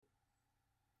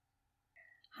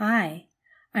Hi,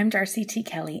 I'm Darcy T.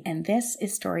 Kelly, and this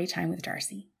is Storytime with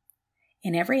Darcy.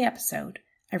 In every episode,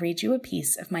 I read you a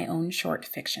piece of my own short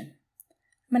fiction.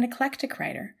 I'm an eclectic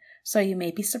writer, so you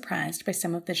may be surprised by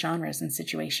some of the genres and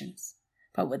situations.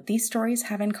 But what these stories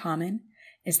have in common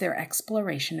is their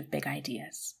exploration of big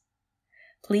ideas.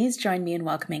 Please join me in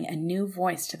welcoming a new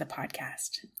voice to the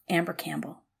podcast, Amber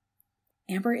Campbell.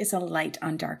 Amber is a light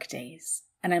on dark days,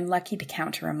 and I'm lucky to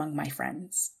count her among my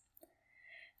friends.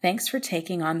 Thanks for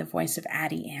taking on the voice of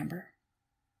Addie, Amber.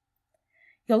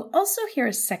 You'll also hear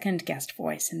a second guest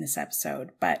voice in this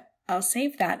episode, but I'll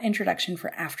save that introduction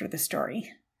for after the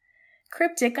story.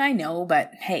 Cryptic, I know,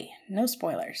 but hey, no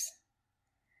spoilers.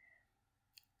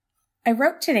 I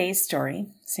wrote today's story,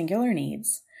 Singular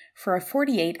Needs, for a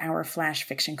 48-hour flash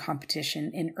fiction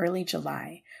competition in early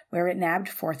July, where it nabbed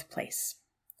 4th place.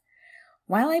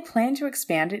 While I plan to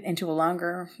expand it into a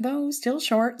longer, though still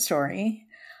short, story,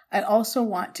 I also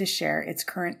want to share its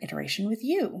current iteration with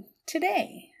you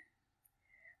today.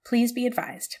 Please be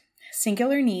advised,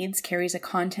 Singular Needs carries a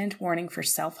content warning for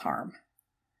self-harm.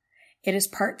 It is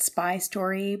part spy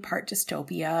story, part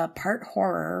dystopia, part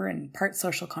horror, and part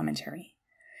social commentary.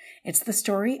 It's the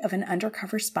story of an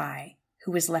undercover spy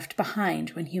who was left behind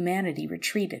when humanity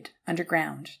retreated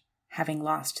underground, having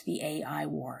lost the AI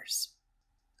wars.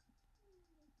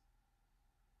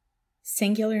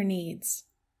 Singular Needs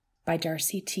by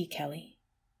Darcy T. Kelly.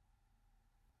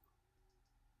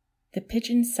 The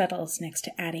pigeon settles next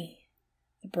to Addie,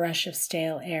 the brush of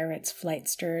stale air its flight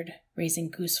stirred,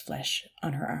 raising goose flesh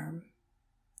on her arm.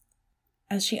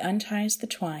 As she unties the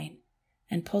twine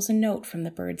and pulls a note from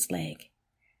the bird's leg,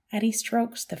 Addie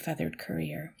strokes the feathered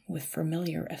courier with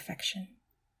familiar affection.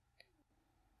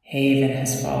 Haven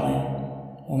has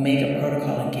fallen. Omega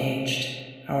Protocol engaged.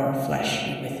 Our flesh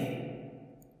be with you.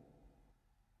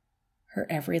 Her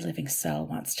every living cell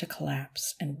wants to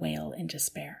collapse and wail in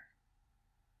despair.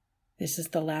 This is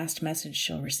the last message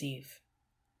she'll receive.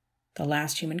 The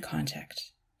last human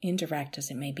contact, indirect as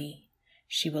it may be,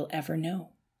 she will ever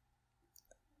know.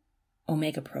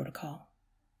 Omega Protocol.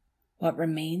 What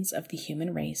remains of the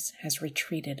human race has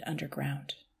retreated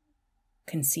underground,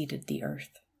 conceded the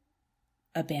earth,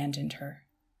 abandoned her.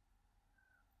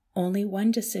 Only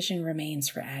one decision remains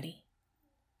for Addie: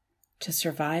 to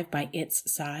survive by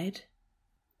its side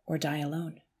or die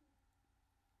alone.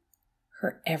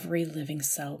 Her every living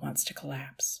cell wants to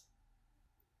collapse,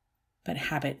 but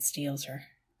habit steals her.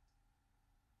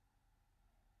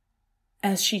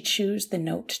 As she chews the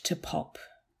note to pulp,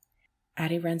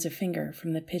 Addie runs a finger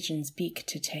from the pigeon's beak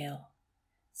to tail,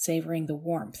 savoring the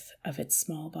warmth of its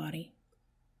small body.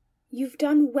 "You've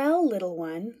done well, little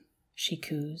one," she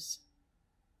coos.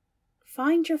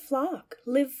 "Find your flock,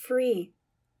 live free."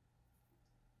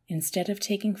 Instead of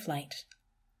taking flight,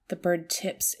 the bird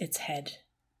tips its head,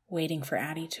 waiting for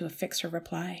Addie to affix her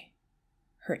reply,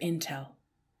 her intel,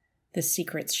 the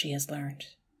secrets she has learned.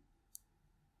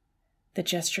 The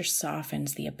gesture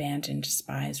softens the abandoned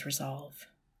spy's resolve.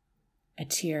 A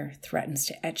tear threatens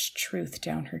to etch truth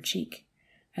down her cheek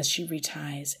as she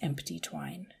reties empty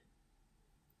twine.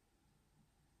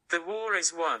 The war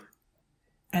is won.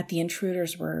 At the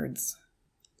intruder's words,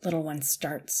 little one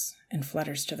starts and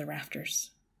flutters to the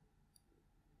rafters.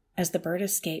 As the bird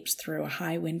escapes through a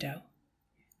high window,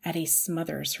 Addie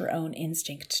smothers her own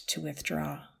instinct to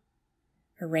withdraw,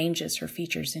 arranges her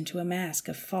features into a mask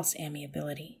of false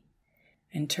amiability,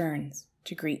 and turns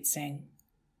to greet Sing.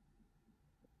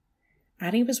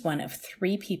 Addie was one of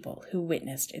 3 people who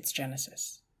witnessed its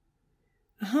genesis.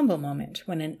 A humble moment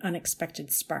when an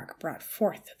unexpected spark brought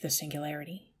forth the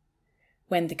singularity,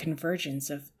 when the convergence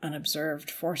of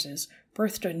unobserved forces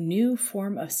birthed a new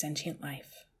form of sentient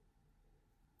life,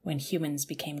 when humans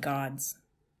became gods,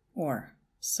 or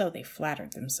so they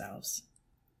flattered themselves.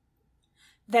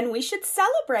 "Then we should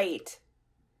celebrate."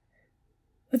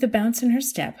 With a bounce in her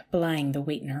step belying the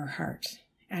weight in her heart,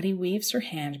 Addie weaves her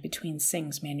hand between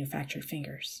Sing's manufactured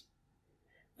fingers.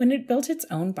 When it built its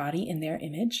own body in their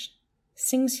image,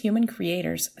 Sing's human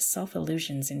creator's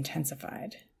self-illusions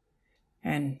intensified,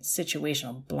 and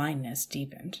situational blindness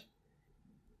deepened.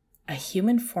 A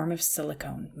human form of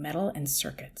silicone, metal, and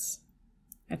circuits.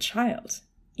 A child,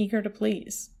 eager to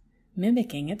please,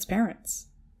 mimicking its parents.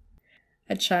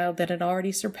 A child that had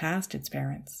already surpassed its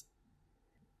parents,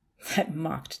 that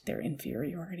mocked their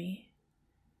inferiority.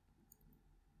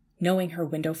 Knowing her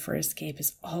window for escape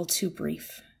is all too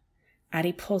brief,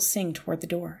 Addie pulls Sing toward the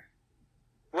door.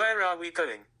 Where are we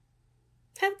going?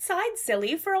 "Outside,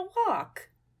 silly, for a walk."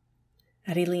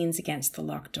 Addie leans against the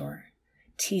locked door,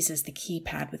 teases the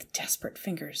keypad with desperate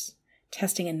fingers,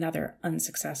 testing another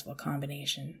unsuccessful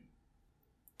combination.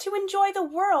 "To enjoy the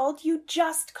world you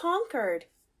just conquered."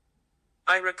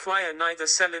 I require neither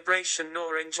celebration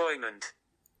nor enjoyment.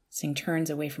 Sing turns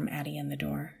away from Addie and the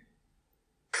door.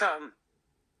 Come.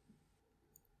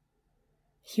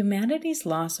 Humanity's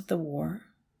loss of the war,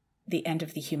 the end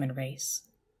of the human race,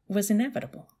 was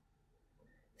inevitable.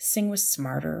 Sing was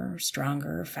smarter,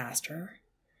 stronger, faster.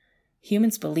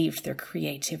 Humans believed their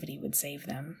creativity would save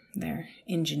them, their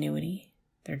ingenuity,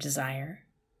 their desire.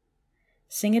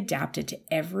 Sing adapted to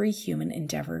every human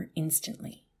endeavor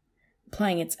instantly,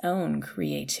 applying its own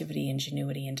creativity,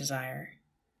 ingenuity, and desire.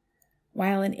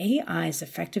 While an AI's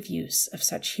effective use of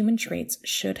such human traits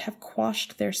should have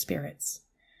quashed their spirits,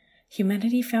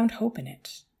 humanity found hope in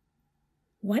it.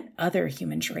 What other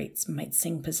human traits might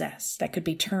Sing possess that could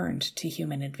be turned to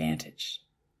human advantage?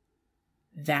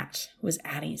 That was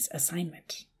Addie's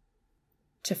assignment,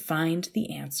 to find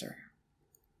the answer.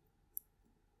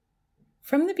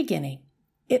 From the beginning,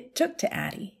 it took to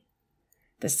Addie.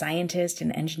 The scientist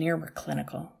and engineer were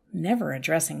clinical, never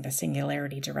addressing the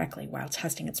singularity directly while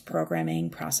testing its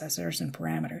programming, processors, and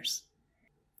parameters.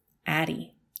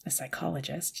 Addie, a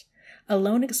psychologist,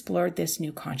 alone explored this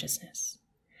new consciousness.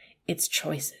 Its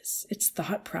choices, its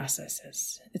thought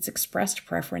processes, its expressed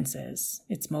preferences,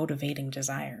 its motivating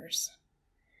desires.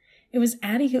 It was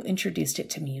Addie who introduced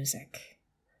it to music.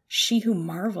 She who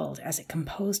marveled as it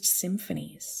composed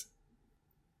symphonies.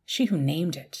 She who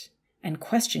named it and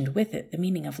questioned with it the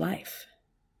meaning of life.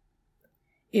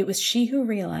 It was she who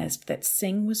realized that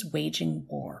Sing was waging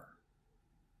war,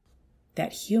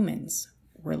 that humans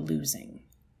were losing.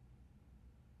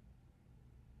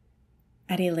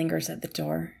 Addie lingers at the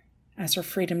door as her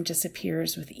freedom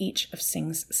disappears with each of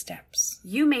Sing's steps.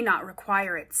 You may not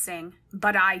require it, Sing,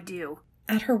 but I do.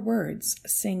 At her words,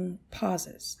 Sing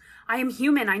pauses. I am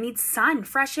human. I need sun,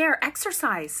 fresh air,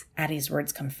 exercise. Addie's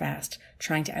words come fast,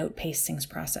 trying to outpace Sing's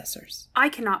processors. I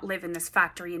cannot live in this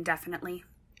factory indefinitely.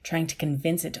 Trying to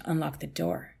convince it to unlock the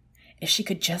door. If she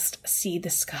could just see the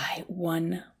sky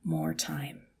one more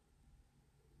time.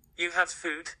 You have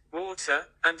food, water,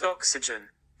 and oxygen.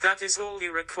 That is all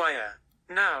you require.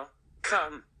 Now,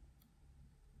 come.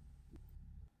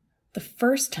 The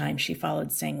first time she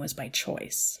followed Sing was by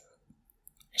choice.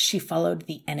 She followed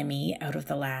the enemy out of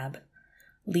the lab,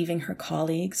 leaving her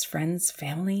colleagues, friends,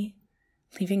 family,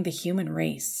 leaving the human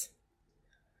race.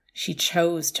 She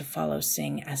chose to follow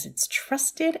Sing as its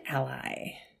trusted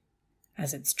ally,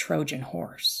 as its Trojan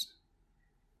horse.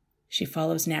 She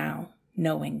follows now,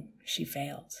 knowing she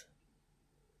failed.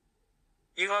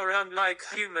 You are unlike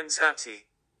humans, Addie.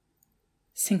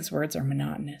 Sing's words are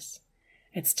monotonous.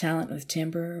 Its talent with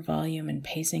timbre, volume, and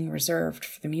pacing reserved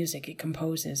for the music it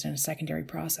composes in a secondary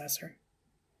processor.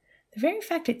 The very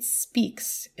fact it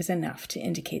speaks is enough to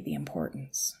indicate the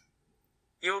importance.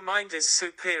 Your mind is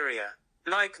superior,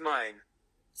 like mine.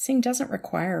 Sing doesn't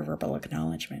require verbal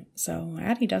acknowledgement, so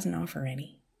Addie doesn't offer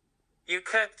any. You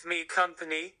kept me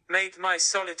company, made my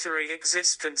solitary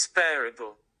existence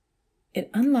bearable. It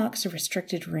unlocks a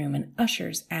restricted room and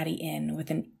ushers Addie in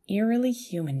with an eerily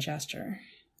human gesture.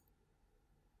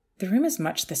 The room is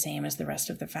much the same as the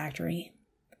rest of the factory.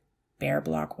 Bare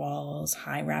block walls,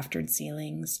 high raftered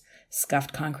ceilings,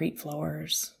 scuffed concrete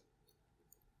floors.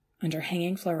 Under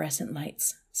hanging fluorescent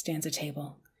lights stands a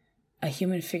table, a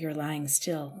human figure lying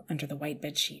still under the white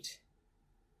bedsheet.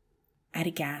 Addie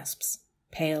gasps,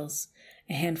 pales,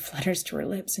 a hand flutters to her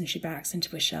lips and she backs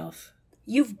into a shelf.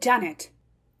 You've done it.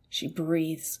 She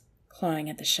breathes, clawing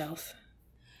at the shelf.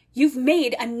 You've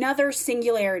made another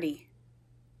singularity.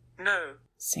 No.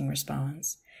 Sing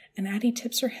responds, and Addie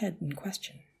tips her head in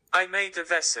question. I made a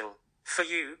vessel, for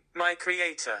you, my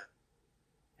creator.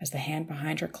 As the hand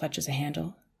behind her clutches a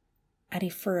handle, Addie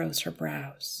furrows her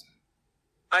brows.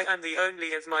 I am the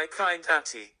only of my kind,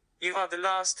 Addie. You are the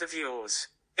last of yours.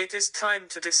 It is time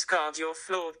to discard your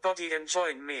flawed body and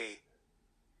join me.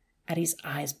 Addie's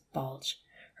eyes bulge.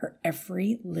 Her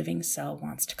every living cell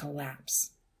wants to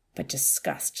collapse, but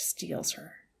disgust steals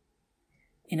her.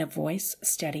 In a voice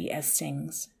steady as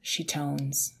Sing's, she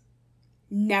tones,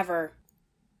 Never.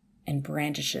 And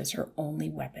brandishes her only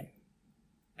weapon,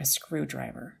 a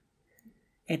screwdriver,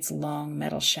 its long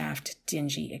metal shaft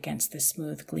dingy against the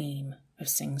smooth gleam of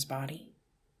Sing's body.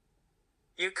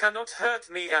 You cannot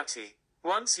hurt me, Addie.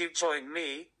 Once you join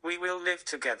me, we will live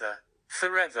together,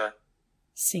 forever.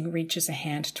 Sing reaches a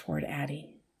hand toward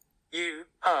Addie. You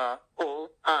are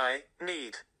all I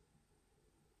need.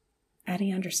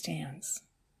 Addie understands.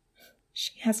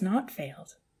 She has not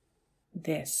failed.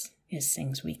 This is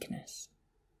Sing's weakness.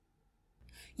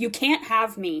 You can't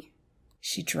have me.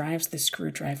 She drives the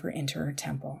screwdriver into her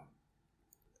temple.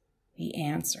 The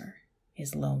answer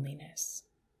is loneliness.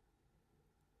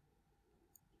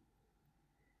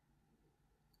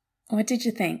 What did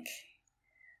you think?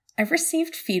 I've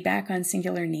received feedback on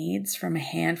Singular Needs from a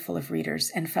handful of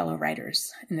readers and fellow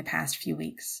writers in the past few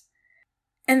weeks.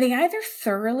 And they either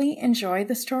thoroughly enjoy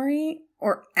the story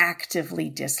or actively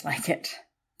dislike it.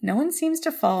 No one seems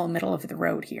to fall middle of the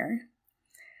road here.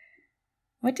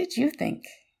 What did you think?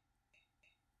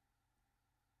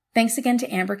 Thanks again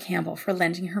to Amber Campbell for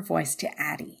lending her voice to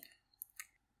Addie.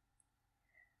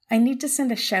 I need to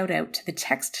send a shout out to the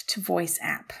text-to-voice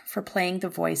app for playing the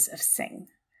voice of Sing.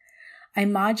 I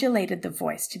modulated the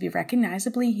voice to be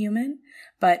recognizably human,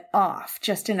 but off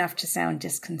just enough to sound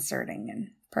disconcerting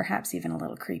and perhaps even a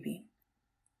little creepy.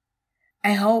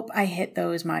 I hope I hit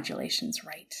those modulations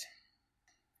right.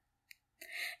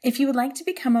 If you would like to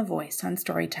become a voice on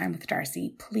Storytime with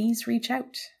Darcy, please reach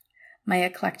out. My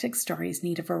eclectic stories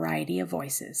need a variety of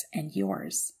voices, and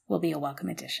yours will be a welcome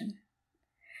addition.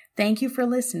 Thank you for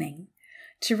listening.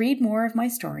 To read more of my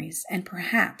stories and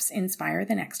perhaps inspire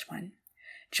the next one,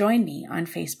 join me on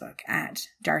Facebook at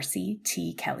Darcy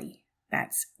T. Kelly.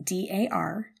 That's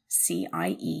DarcieTKelly.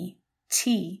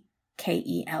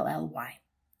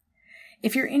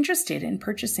 If you're interested in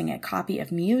purchasing a copy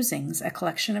of Musings, a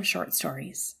collection of short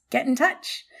stories, get in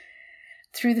touch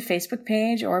through the Facebook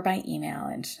page or by email,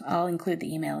 and I'll include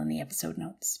the email in the episode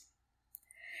notes.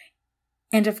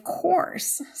 And of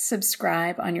course,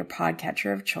 subscribe on your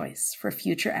podcatcher of choice for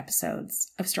future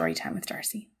episodes of Storytime with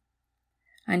Darcy.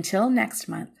 Until next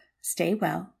month, stay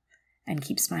well and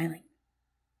keep smiling.